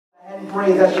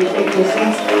praise as you take your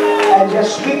seats. And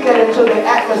just speak that into the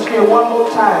atmosphere one more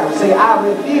time. Say, I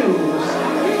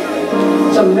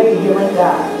refuse to lay here and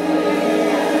die.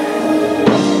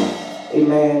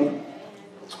 Amen.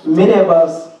 Many of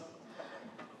us,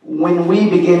 when we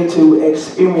begin to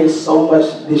experience so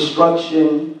much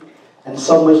destruction and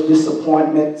so much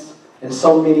disappointment and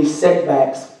so many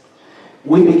setbacks,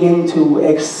 we begin to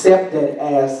accept it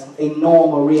as a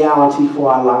normal reality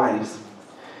for our lives.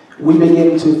 We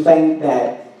begin to think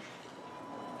that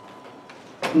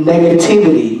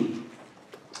negativity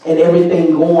and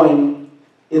everything going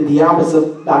in the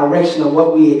opposite direction of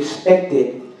what we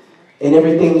expected and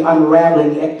everything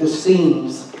unraveling at the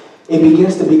seams, it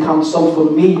begins to become so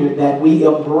familiar that we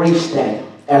embrace that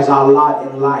as our lot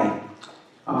in life.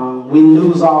 We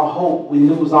lose our hope. We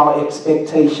lose our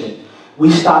expectation.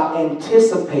 We stop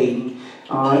anticipating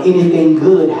anything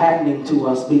good happening to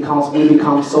us because we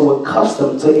become so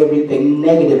accustomed to everything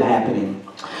negative happening.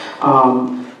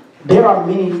 There are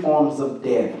many forms of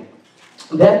death.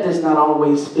 Death is not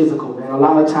always physical, and a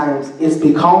lot of times it's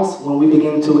because when we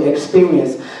begin to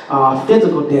experience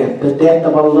physical death, the death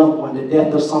of a loved one, the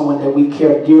death of someone that we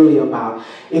care dearly about,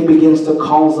 it begins to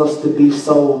cause us to be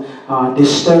so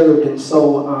disturbed and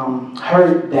so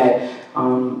hurt that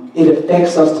it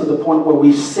affects us to the point where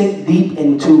we sink deep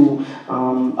into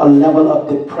a level of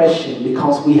depression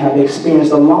because we have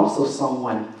experienced the loss of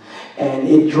someone. And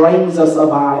it drains us of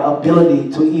our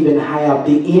ability to even have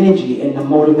the energy and the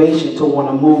motivation to want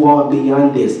to move on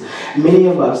beyond this. Many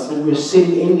of us, we're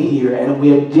sitting in here and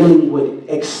we're dealing with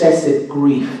excessive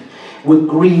grief. We're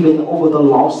grieving over the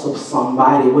loss of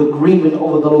somebody. We're grieving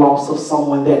over the loss of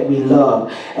someone that we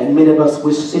love. And many of us,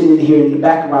 we're sitting here in the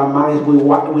back of our minds, we're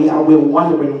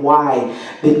wondering, why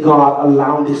did God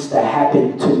allow this to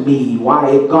happen to me? Why,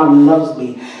 if God loves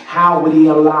me, how would he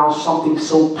allow something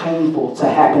so painful to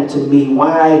happen to me?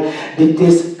 Why did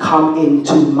this come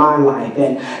into my life?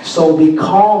 And so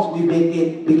because we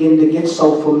begin to get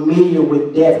so familiar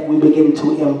with death, we begin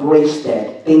to embrace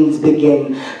that. Things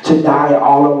begin to die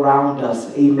all around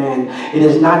us. Amen. It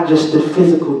is not just the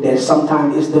physical death.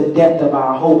 Sometimes it's the death of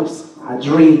our hopes, our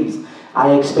dreams,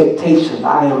 our expectations,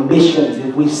 our ambitions.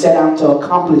 If we set out to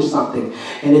accomplish something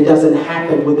and it doesn't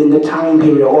happen within the time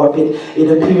period, or if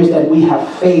it appears that we have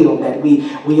failed, that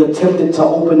we attempted to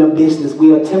open a business,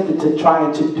 we attempted to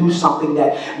try to do something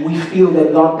that we feel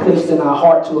that God placed in our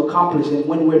heart to accomplish, and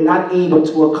when we're not able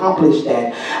to accomplish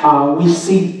that, we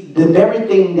see the very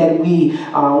thing that we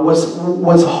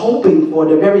was hoping for,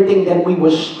 the very thing that we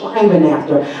were striving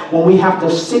after, when we have to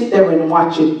sit there and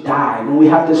watch it die, when we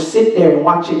have to sit there and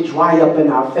watch it dry up in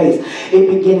our face, it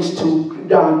begins to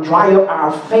dry up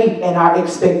our faith and our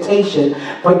expectation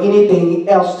for anything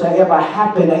else to ever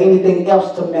happen or anything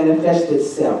else to manifest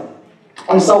itself.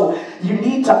 And so you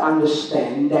need to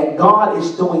understand that God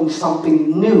is doing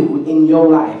something new in your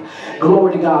life.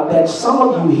 Glory to God. That some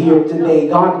of you here today,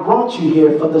 God brought you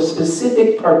here for the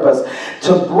specific purpose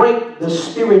to break the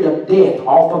spirit of death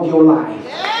off of your life.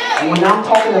 And when I'm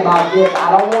talking about death,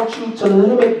 I don't want you to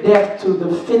limit death to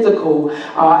the physical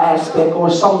aspect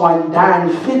or someone dying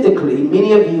physically.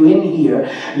 Many of you in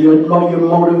here, your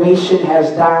motivation has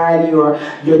died, your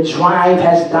drive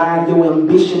has died, your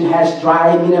ambition has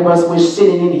died. Many of us, we're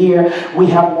sitting in here, we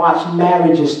have watched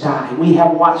marriages die. We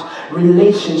have watched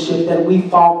relationships that we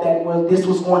thought that this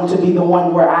was going to be the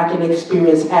one where I can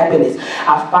experience happiness.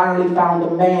 I finally found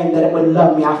a man that would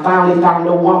love me. I finally found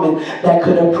a woman that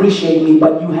could appreciate me,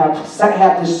 but you have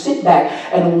to sit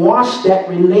back and watch that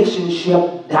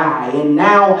relationship die. And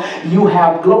now you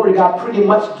have, glory to God, pretty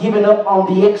much given up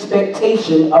on the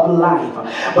expectation of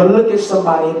life. But look at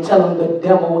somebody and tell them the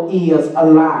devil is a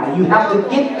lie. You have to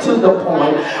get to the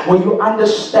point where you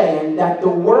understand that the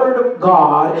word of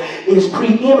God is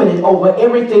preeminent over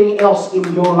everything else in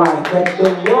your life. That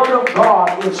the word of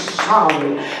God is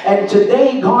solid. And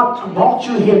today God brought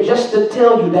you here just to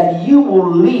tell you that you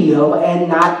will live and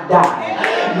not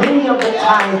die. Many of the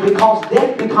times, because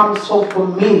death becomes so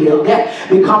familiar, death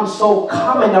becomes so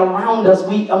common around us,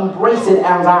 we embrace it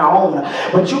as our own.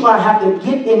 But you're going to have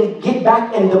to get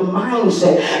back in the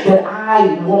mindset that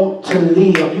I want to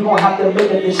live. You're going to have to make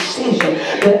a decision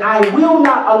that I will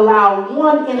not allow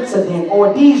one incident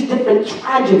or these different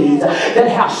tragedies that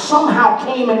have somehow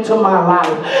came into my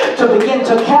life to begin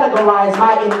to categorize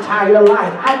my entire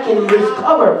life. I can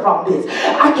recover from this.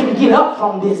 I can get up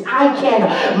from this. I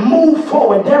can move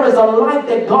forward. There is a life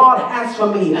that God has for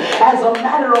me. As a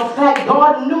matter of fact,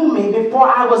 God knew me before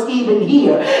I was even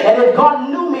here. And if God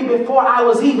knew me me before I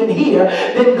was even here,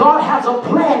 then God has a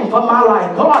plan for my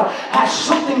life. God has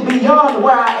something beyond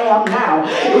where I am now.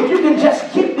 If you can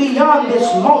just get beyond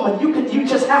this moment, you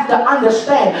just have to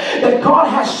understand that God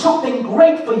has something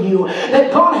great for you,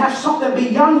 that God has something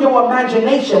beyond your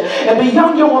imagination and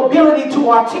beyond your ability to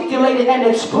articulate it and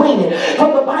explain it.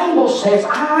 But the Bible says,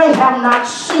 I have not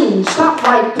seen. Stop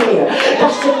right there.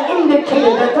 That's an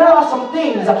indicator that there are some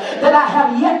things that I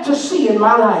have yet to see in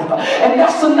my life. And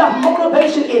that's enough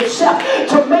motivation itself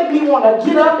to make me want to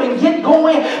get up and get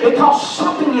going, because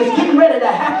something is getting ready to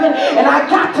happen, and I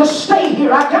got to stay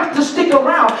here. I got to stick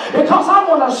around because I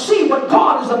want to see what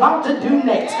God is about to do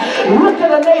next. Look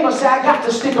at a neighbor, say, I got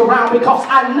to stick around because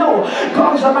I know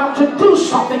God is about to do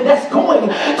something that's going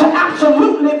to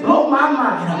absolutely blow my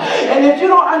mind. And if you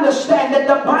don't understand that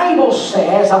the Bible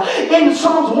says in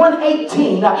Psalms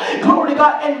 118, glory to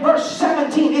God, in verse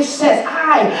 17, it says,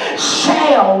 I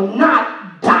shall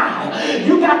not die.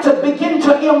 You got to begin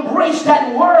to embrace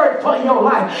that word for your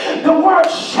life. The word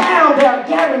shall, there are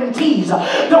guarantees.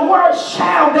 The word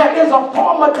shall, there is a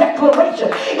form of declaration.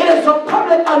 It is a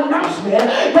public announcement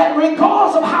that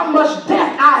regardless of how much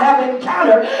death I have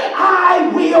encountered,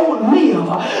 I will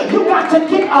live. You got to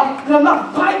get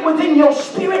enough fight within your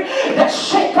spirit that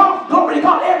shake off, glory to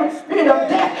God, every spirit of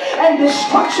death and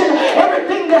destruction,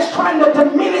 everything that's trying to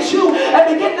diminish you,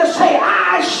 and begin to say,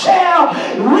 I shall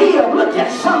live. Look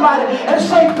at somebody and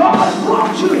say, God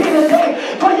brought you here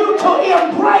today for you to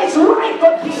embrace life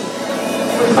again.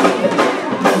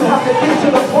 You have to get to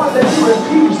the point that you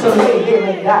refuse to lay here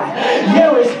and die.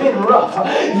 Yeah, it's been rough.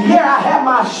 Yeah, I have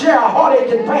my share of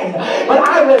heartache and pain, but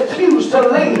I refuse to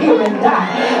lay here and die.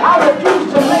 I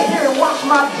refuse to lay here and watch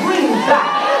my dreams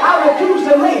die. I refuse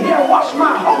to lay here and watch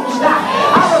my hopes die.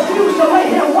 I refuse to lay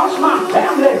here and watch my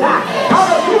family die. I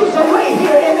refuse to lay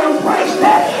here and embrace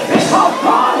that, because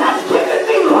God has given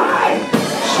me life.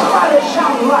 Somebody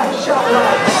shout life, shout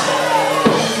life.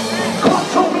 God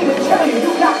told me to tell you,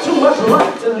 you got too much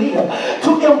life to live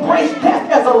to embrace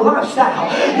death as a lifestyle.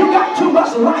 You got too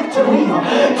much life to live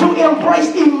to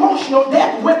embrace emotional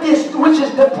death, which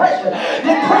is depression.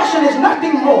 Depression is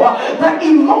nothing more than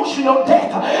emotional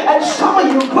death. And some of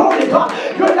you, glory to God,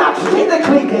 you're not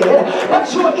physically dead, but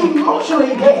you're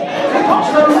emotionally dead,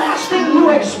 because the last thing you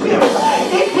experience,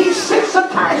 it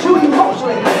desensitizes you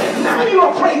emotionally. Now you're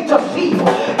afraid to feel.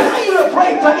 Now you're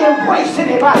afraid to embrace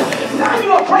anybody. Now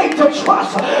you're afraid to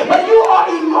trust. But you are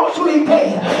emotionally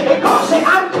dead. And God said,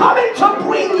 I'm coming to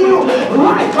bring you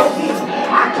life again.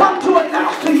 I come to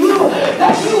announce to you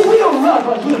that you will love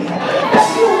again. That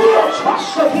you will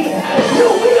trust again. You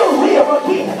will live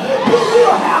again. You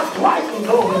will have life and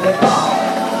glory to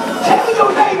God. Tell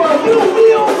your neighbor, you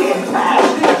will get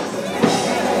past this.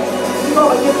 You're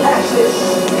going to get past this.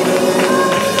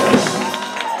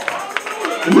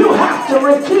 You have to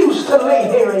refuse to lay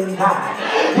here and die.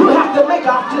 You have to make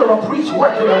our feel a priest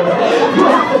working on it. You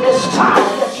have to decide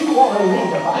that you want to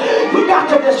live. You got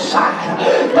to decide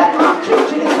that my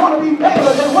future is going to be better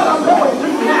than what I'm going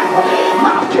through now.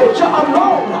 My future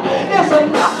alone is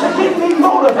enough to get me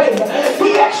motivated.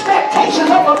 The expectations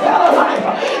of a better life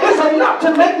is enough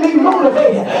to make me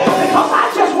motivated, because I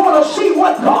just want to see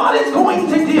what God is going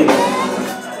to do.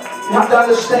 You have to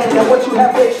understand that what you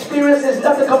have to experience is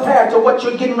nothing compared to what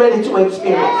you're getting ready to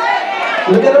experience.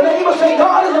 Look at a neighbor, say,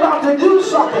 God is about to do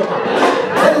something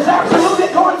that is absolutely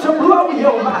going to blow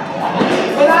your mind.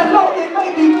 And I know it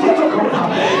may be difficult,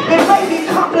 it may be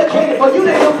complicated for you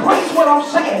to embrace what I'm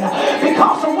saying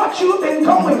because of what you've been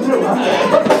going through.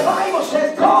 But the Bible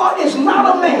says God is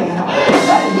not a man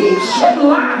that he should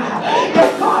lie.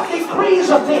 If God decrees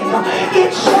a thing,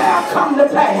 it shall come to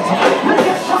pass. Look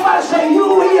at somebody, say,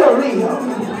 you will live.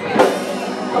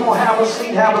 Come on, have a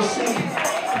seat, have a seat.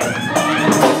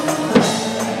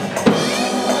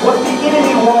 What the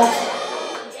enemy wants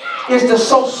is to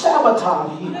so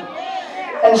sabotage you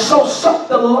and so suck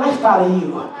the life out of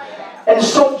you and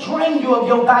so drain you of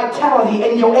your vitality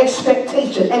and your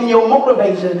expectation and your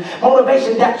motivation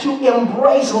that you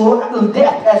embrace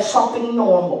death as something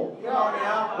normal.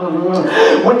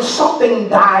 When something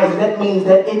dies, that means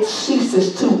that it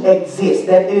ceases to exist,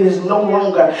 that it is no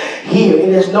longer here, it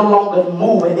is no longer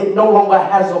moving, it no longer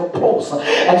has a pulse.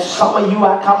 And some of you,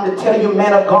 I come to tell you,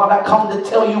 man of God, I come to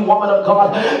tell you, woman of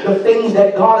God, the things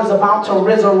that God is about to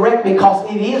resurrect, because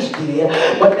it is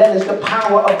dead, but that is the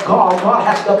power of God. God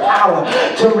has the power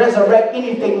to resurrect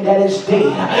anything that is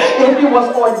dead. If it was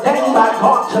ordained by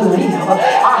God to live,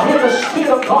 I hear the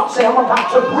Spirit of God say, I'm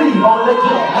about to breathe on it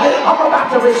again. I'm about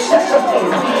to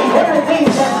resuscitate everything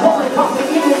that glory to God the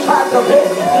enemy tried to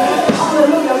bury.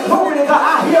 Hallelujah, glory to God.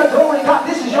 I hear, glory to God,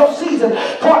 this is your season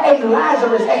for a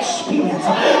Lazarus experience.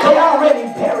 They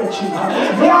already buried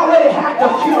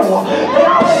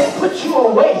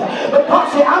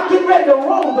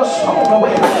stone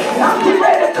away. And I'm getting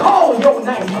ready to call your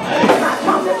name. And I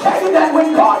come to tell you that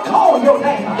when God calls your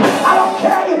name, I don't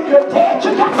care if you're dead,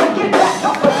 you got to get back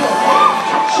up again.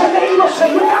 Touch your neighbor, say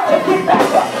you got to get back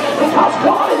up. Because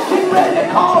God is getting ready to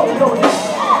call your name.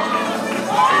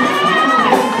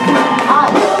 I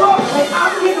hear the Lord say,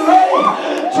 I'm getting ready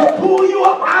to pull you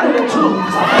up out of the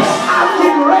tombs. I'm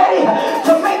getting ready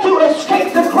to make you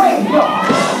escape the graveyard.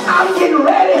 I'm getting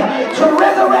ready to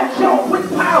resurrect you with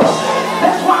power.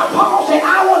 That's why Paul said,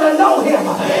 I want to know him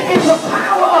in the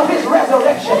power of his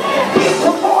resurrection. Being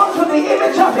conformed to the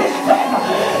image of his death.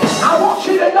 I want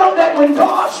you to know that when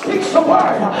God speaks a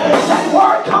word, that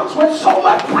word comes with so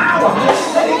much power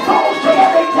that it goes to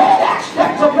every dead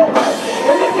aspect of your life.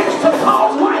 It begins to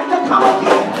cause life to come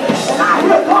again. And I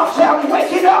hear God say, I'm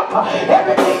waking up